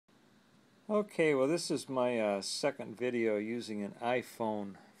Okay, well this is my second video using an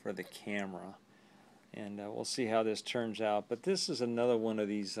iPhone for the camera, and we'll see how this turns out. But this is another one of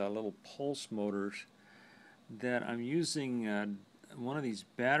these little pulse motors that I'm using, one of these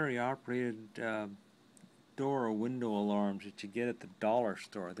battery operated door or window alarms that you get at the dollar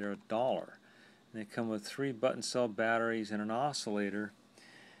store. They're $1. And they come with 3 button cell batteries and an oscillator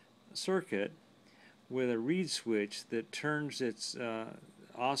circuit with a reed switch that turns its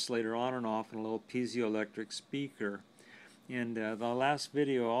oscillator on and off, and a little piezoelectric speaker. And the last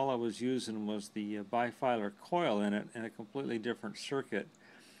video, all I was using was the bifilar coil in it and a completely different circuit.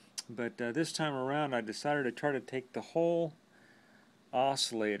 But this time around I decided to try to take the whole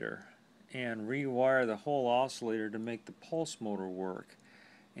oscillator and rewire the whole oscillator to make the pulse motor work.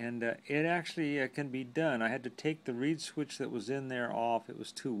 And it actually can be done. I had to take the reed switch that was in there off, it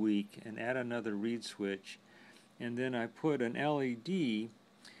was too weak, and add another reed switch. And then I put an LED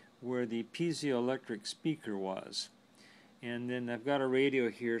where the piezoelectric speaker was. And then I've got a radio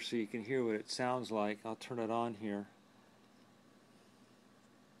here so you can hear what it sounds like. I'll turn it on here.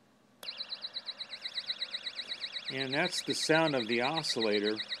 And that's the sound of the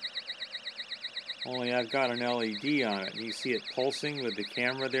oscillator, only I've got an LED on it. You see it pulsing with the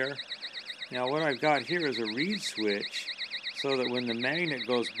camera there. Now what I've got here is a reed switch so that when the magnet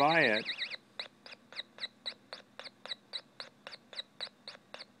goes by it,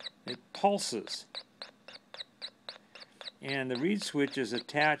 it pulses. And the reed switch is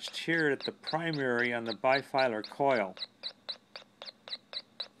attached here at the primary on the bifilar coil.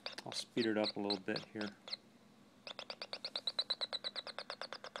 I'll speed it up a little bit here.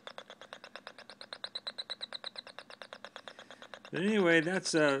 But anyway,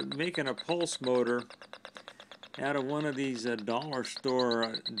 that's making a pulse motor out of one of these dollar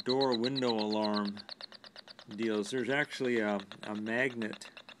store door window alarm deals. There's actually a magnet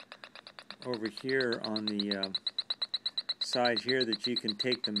over here on the side here that you can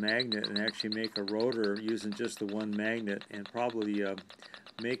take the magnet and actually make a rotor using just the one magnet, and probably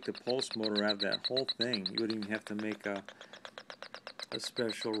make the pulse motor out of that whole thing. You wouldn't even have to make a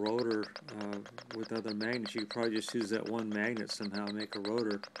special rotor with other magnets. You could probably just use that one magnet somehow and make a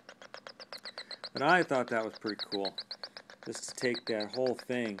rotor. But I thought that was pretty cool, just to take that whole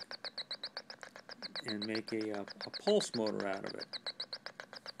thing and make a pulse motor out of it.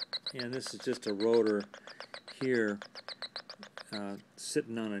 And this is just a rotor here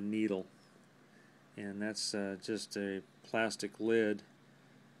sitting on a needle, and that's just a plastic lid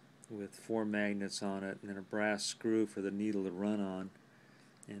with 4 magnets on it and then a brass screw for the needle to run on,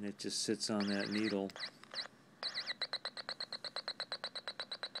 and it just sits on that needle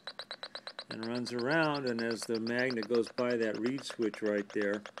and runs around, and as the magnet goes by that reed switch right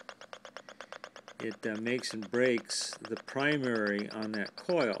there, it makes and breaks the primary on that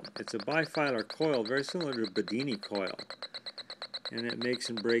coil. It's a bifilar coil, very similar to a Bedini coil, and it makes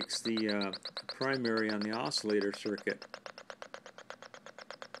and breaks the primary on the oscillator circuit.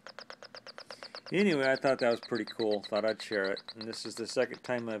 Anyway, I thought that was pretty cool. Thought I'd share it. And this is the second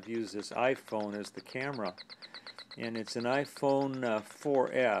time I've used this iPhone as the camera. And it's an iPhone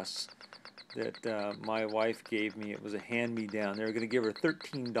 4S that my wife gave me. It was a hand-me-down. They were going to give her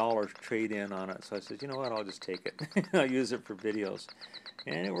 $13 trade-in on it. So I said, you know what, I'll just take it. I'll use it for videos.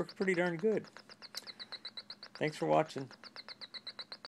 And it works pretty darn good. Thanks for watching.